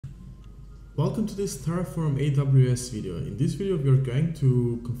Welcome to this Terraform AWS video. In this video we are going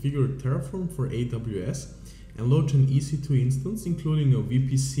to configure Terraform for AWS and launch an EC2 instance including a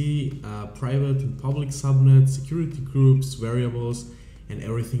VPC, private and public subnets, security groups, variables and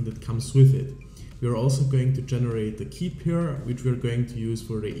everything that comes with it. We are also going to generate a key pair which we are going to use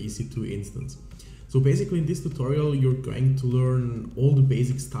for the EC2 instance. So basically in this tutorial you're going to learn all the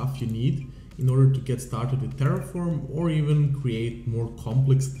basic stuff you need in order to get started with Terraform or even create more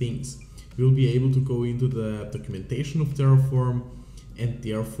complex things. You'll be able to go into the documentation of Terraform and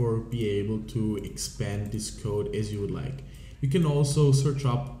therefore be able to expand this code as you would like. You can also search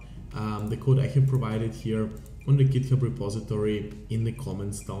up the code I have provided here on the GitHub repository in the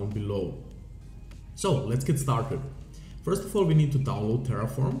comments down below. So let's get started. First of all, we need to download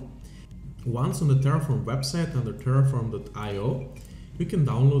Terraform. Once on the Terraform website under terraform.io, you can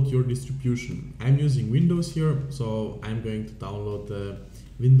download your distribution. I'm using Windows here, so I'm going to download the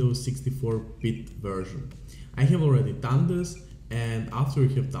Windows 64-bit version. I have already done this, and after you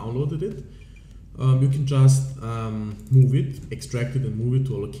have downloaded it, you can just move it, extract it and move it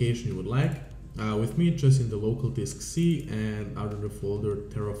to a location you would like. With me, just in the local disk C and under the folder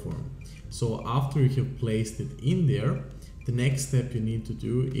Terraform. So after you have placed it in there, the next step you need to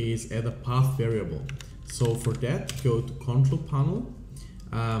do is add a path variable. So for that, go to Control Panel,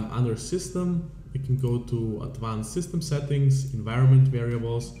 under System, you can go to Advanced System Settings, Environment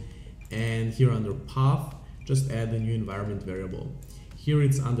Variables, and here under Path, just add a new environment variable. Here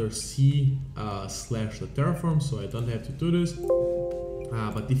it's under C /the Terraform, so I don't have to do this.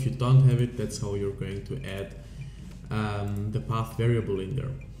 But if you don't have it, that's how you're going to add the path variable in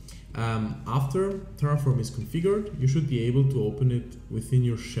there. After Terraform is configured, you should be able to open it within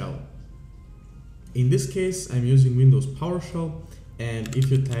your shell. In this case, I'm using Windows PowerShell, and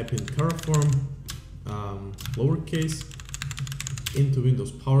if you type in Terraform, lowercase, into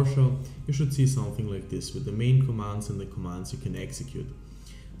Windows PowerShell, you should see something like this with the main commands and the commands you can execute.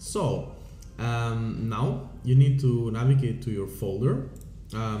 So now you need to navigate to your folder.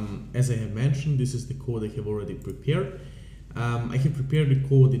 As I have mentioned, this is the code I have already prepared. I have prepared the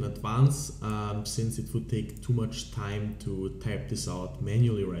code in advance since it would take too much time to type this out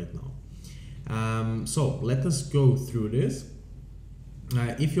manually right now. So let us go through this.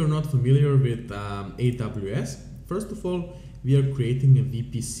 If you're not familiar with AWS, first of all, we are creating a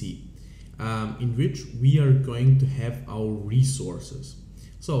VPC in which we are going to have our resources.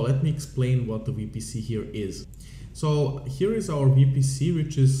 So let me explain what the VPC here is. So here is our VPC,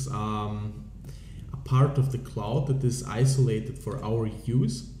 which is a part of the cloud that is isolated for our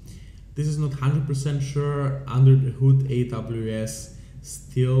use. This is not 100% sure. Under the hood, AWS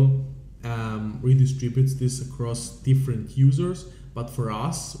still redistributes this across different users, but for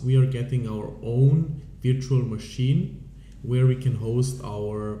us, we are getting our own virtual machine where we can host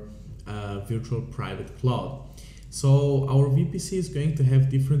our virtual private cloud. So our VPC is going to have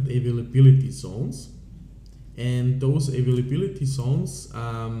different availability zones, and those availability zones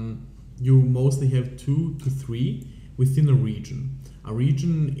you mostly have 2 to 3 within a region. A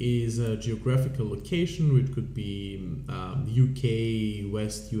region is a geographical location, which could be UK,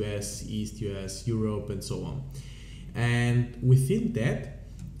 West US, East US, Europe, and so on. And within that,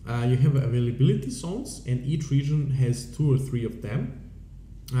 you have availability zones, and each region has 2 or 3 of them,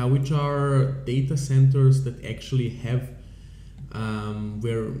 which are data centers that actually have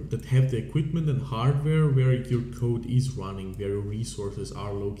the equipment and hardware where your code is running, where your resources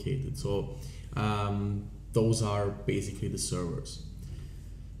are located. So those are basically the servers.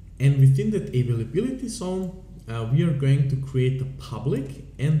 And within that availability zone, we are going to create a public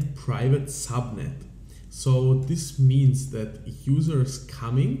and private subnet. So this means that users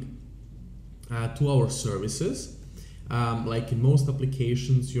coming to our services, like in most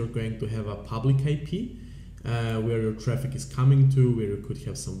applications, you're going to have a public IP where your traffic is coming to, where you could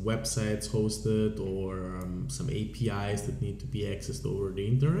have some websites hosted or some APIs that need to be accessed over the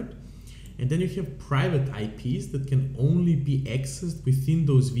internet. And then you have private IPs that can only be accessed within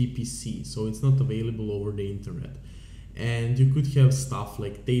those VPCs, so it's not available over the internet. And you could have stuff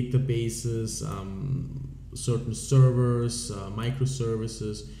like databases, certain servers,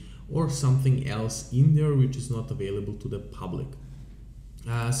 microservices, or something else in there which is not available to the public.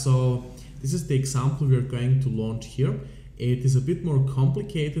 So this is the example we are going to launch here. It is a bit more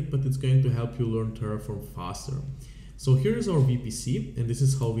complicated, but it's going to help you learn Terraform faster. So here is our VPC, and this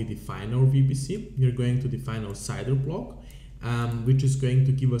is how we define our VPC. We are going to define our CIDR block, which is going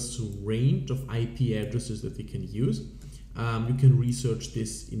to give us a range of IP addresses that we can use. You can research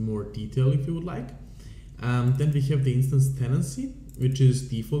this in more detail if you would like. Then we have the instance tenancy, which is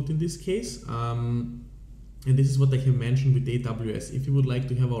default in this case. And this is what I have mentioned with AWS. If you would like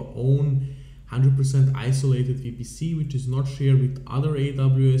to have our own 100% isolated VPC, which is not shared with other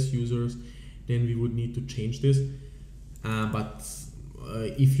AWS users, then we would need to change this. But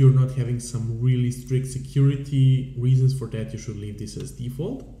if you're not having some really strict security reasons for that, you should leave this as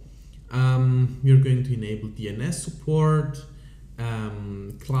default. We are going to enable DNS support,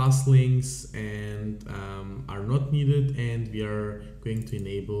 class links and are not needed, and we are going to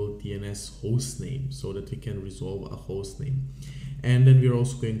enable DNS hostname so that we can resolve a hostname. And then we're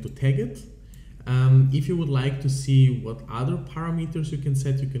also going to tag it. If you would like to see what other parameters you can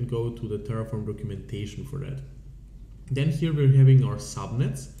set, you can go to the Terraform documentation for that. Then here we're having our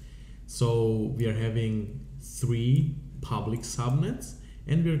subnets. So we are having 3 public subnets,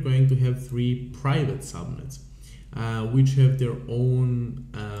 and we're going to have 3 private subnets, which have their own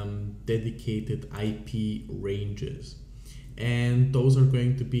dedicated IP ranges. And those are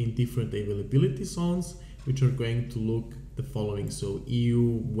going to be in different availability zones, which are going to look the following. So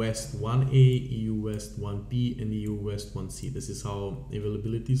EU West 1A, EU West 1B, and EU West 1C. This is how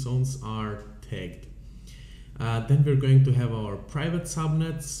availability zones are tagged. Then we're going to have our private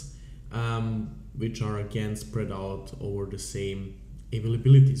subnets, which are again spread out over the same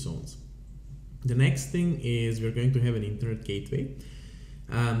availability zones. The next thing is we're going to have an internet gateway.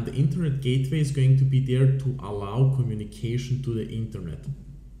 The internet gateway is going to be there to allow communication to the internet.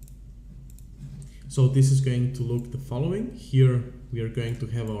 So this is going to look the following. Here we are going to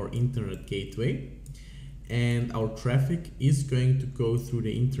have our internet gateway, and our traffic is going to go through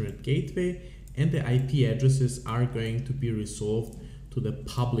the internet gateway, and the IP addresses are going to be resolved to the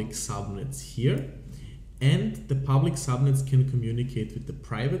public subnets here. And the public subnets can communicate with the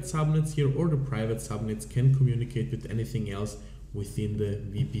private subnets here, or the private subnets can communicate with anything else within the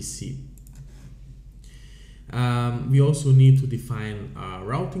VPC. We also need to define a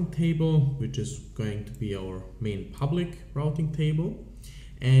routing table, which is going to be our main public routing table.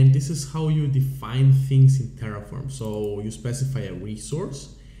 And this is how you define things in Terraform. So you specify a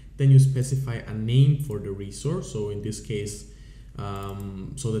resource, then you specify a name for the resource. So in this case,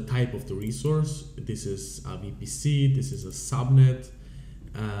 so the type of the resource, this is a VPC, this is a subnet,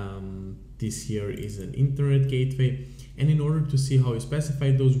 this here is an internet gateway. And in order to see how you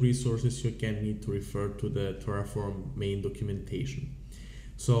specify those resources, you again need to refer to the Terraform main documentation.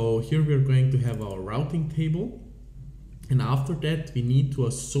 So here we are going to have our routing table, and after that we need to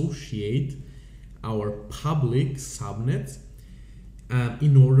associate our public subnets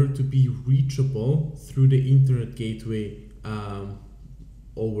in order to be reachable through the internet gateway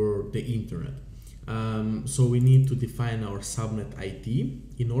over the internet. So we need to define our subnet ID.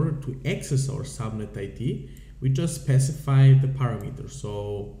 In order to access our subnet ID, we just specify the parameter.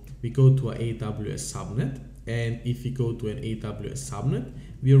 So we go to an AWS subnet, and if we go to an AWS subnet,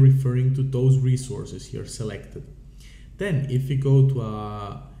 we are referring to those resources here selected. Then if we go to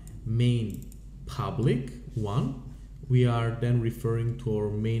a main public one, we are then referring to our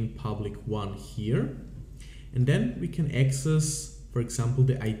main public one here. And then we can access, for example,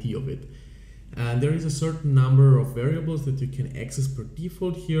 the ID of it. And there is a certain number of variables that you can access per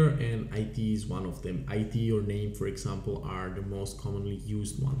default here, and ID is one of them. ID or name, for example, are the most commonly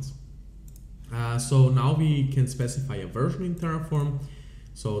used ones. So now we can specify a version in Terraform.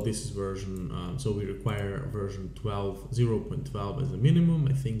 So this is version, so we require version 0.12 as a minimum.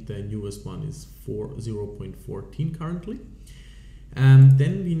 I think the newest one is 0.14 currently. And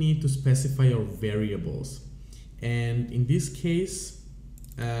then we need to specify our variables. And in this case,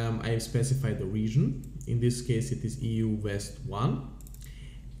 I have specified the region. In this case, it is EU West 1,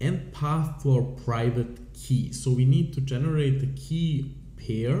 and path to our private key. So we need to generate the key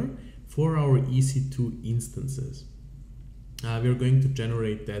pair for our EC2 instances. We are going to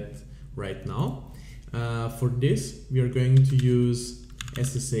generate that right now. For this, we are going to use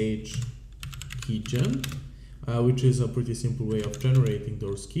SSH keygen, which is a pretty simple way of generating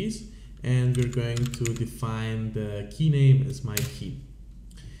those keys. And we're going to define the key name as my key.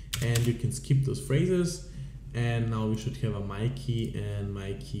 And you can skip those phrases, and now we should have a my key and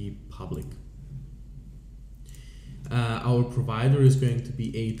my key public. Our provider is going to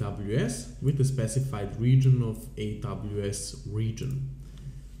be AWS with the specified region of AWS region.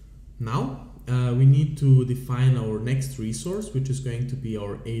 Now we need to define our next resource, which is going to be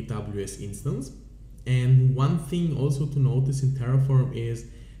our AWS instance. And one thing also to notice in Terraform is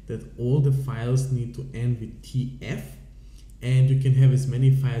that all the files need to end with TF. And you can have as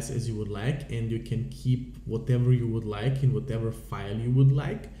many files as you would like, and you can keep whatever you would like in whatever file you would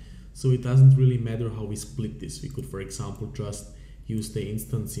like. So it doesn't really matter how we split this. We could, for example, just use the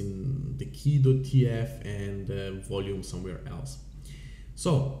instance in the key.tf and the volume somewhere else.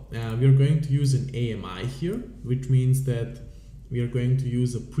 So we are going to use an AMI here, which means that we are going to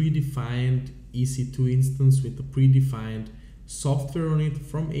use a predefined EC2 instance with a predefined software on it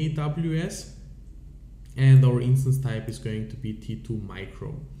from AWS, and our instance type is going to be T2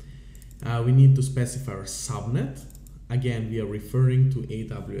 micro. We need to specify our subnet. Again, we are referring to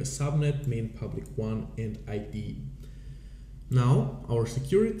AWS subnet, main public 1 and ID. Now, our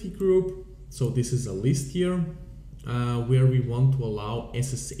security group, so this is a list here where we want to allow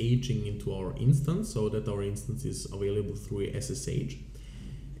SSHing into our instance so that our instance is available through SSH.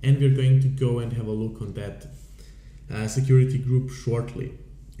 And we're going to go and have a look on that security group shortly.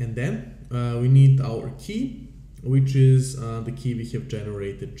 And then we need our key, which is the key we have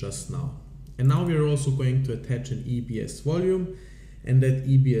generated just now. And now we are also going to attach an EBS volume, and that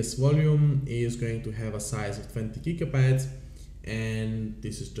EBS volume is going to have a size of 20 gigabytes, and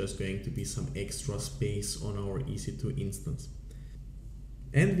this is just going to be some extra space on our EC2 instance.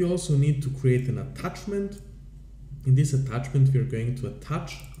 And we also need to create an attachment. In this attachment, we are going to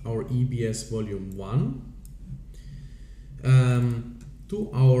attach our EBS volume 1 to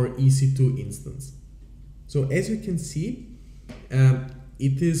our EC2 instance. So as you can see,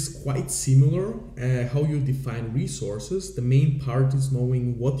 it is quite similar how you define resources. The main part is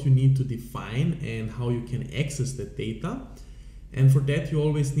knowing what you need to define and how you can access the data. And for that, you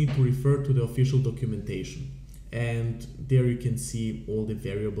always need to refer to the official documentation. And there you can see all the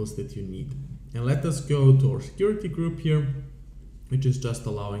variables that you need. And let us go to our security group here, which is just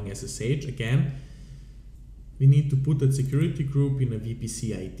allowing SSH. Again, we need to put that security group in a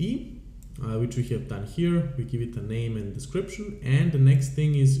VPC ID, which we have done here. We give it a name and description. And the next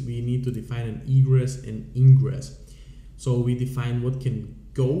thing is we need to define an egress and ingress. So we define what can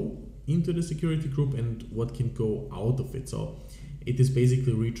go into the security group and what can go out of it. So it is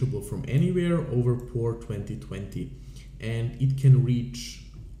basically reachable from anywhere over port 2020. And it can reach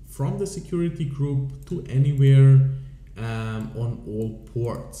from the security group to anywhere on all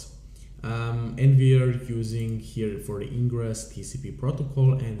ports. And we are using here for the ingress TCP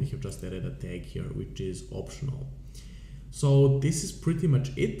protocol, and we have just added a tag here, which is optional. So this is pretty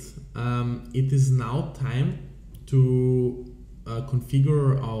much it. It is now time to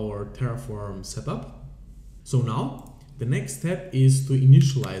configure our Terraform setup. So now the next step is to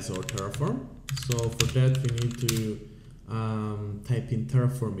initialize our Terraform. So for that we need to type in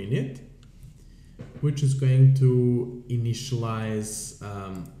Terraform init, which is going to initialize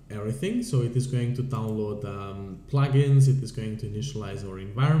everything. So it is going to download plugins, it is going to initialize our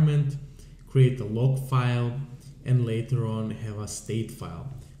environment, create a log file, and later on have a state file.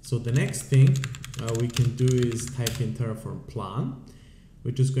 So the next thing we can do is type in Terraform plan,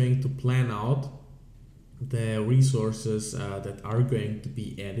 which is going to plan out the resources that are going to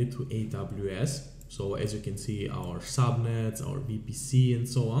be added to AWS. So as you can see, our subnets, our VPC, and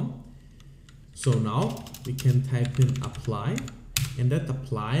so on. So now we can type in apply, and that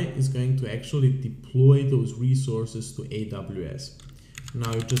apply is going to actually deploy those resources to AWS.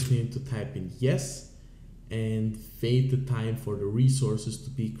 Now you just need to type in yes and wait the time for the resources to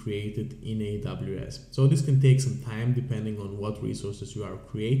be created in AWS. So this can take some time depending on what resources you are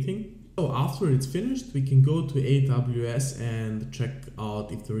creating. So after it's finished, we can go to AWS and check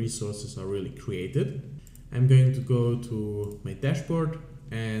out if the resources are really created. I'm going to go to my dashboard,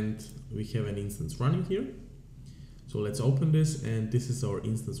 and we have an instance running here. So let's open this, and this is our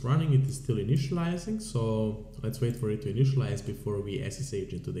instance running. It is still initializing, so let's wait for it to initialize before we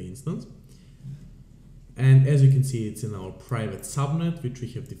SSH into the instance. And as you can see, it's in our private subnet, which we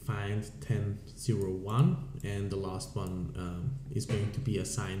have defined 10.0.1, and the last one is going to be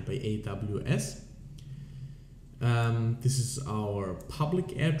assigned by AWS. This is our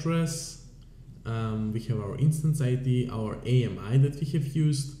public address. We have our instance ID, our AMI that we have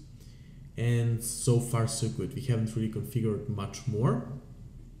used, and so far so good. We haven't really configured much more.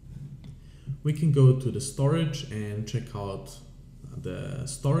 We can go to the storage and check out the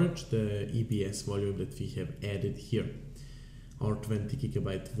storage, the EBS volume that we have added here. Our 20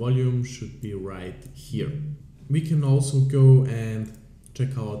 gigabyte volume should be right here. We can also go and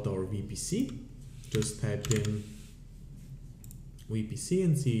check out our VPC. Just type in VPC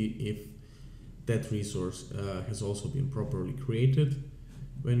and see if that resource has also been properly created.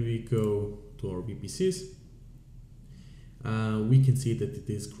 When we go to our VPCs, we can see that it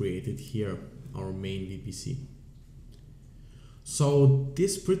is created here, our main VPC. So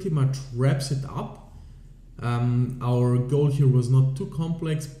this pretty much wraps it up. Our goal here was not too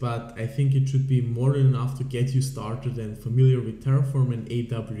complex, but I think it should be more than enough to get you started and familiar with Terraform and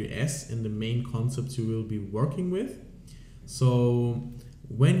AWS and the main concepts you will be working with. So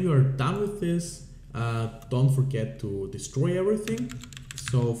when you are done with this, don't forget to destroy everything.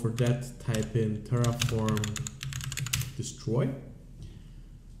 So for that, type in Terraform destroy.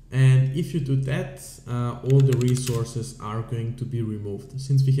 And And if you do that, all the resources are going to be removed.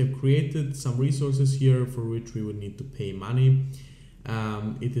 Since we have created some resources here for which we would need to pay money,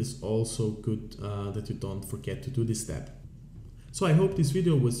 it is also good that you don't forget to do this step. So I hope this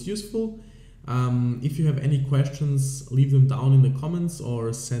video was useful. If you have any questions, leave them down in the comments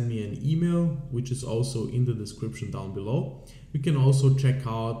or send me an email, which is also in the description down below. You can also check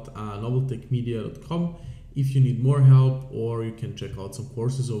out noveltechmedia.com if you need more help, or you can check out some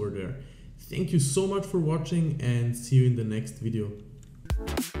courses over there. Thank you so much for watching and see you in the next video.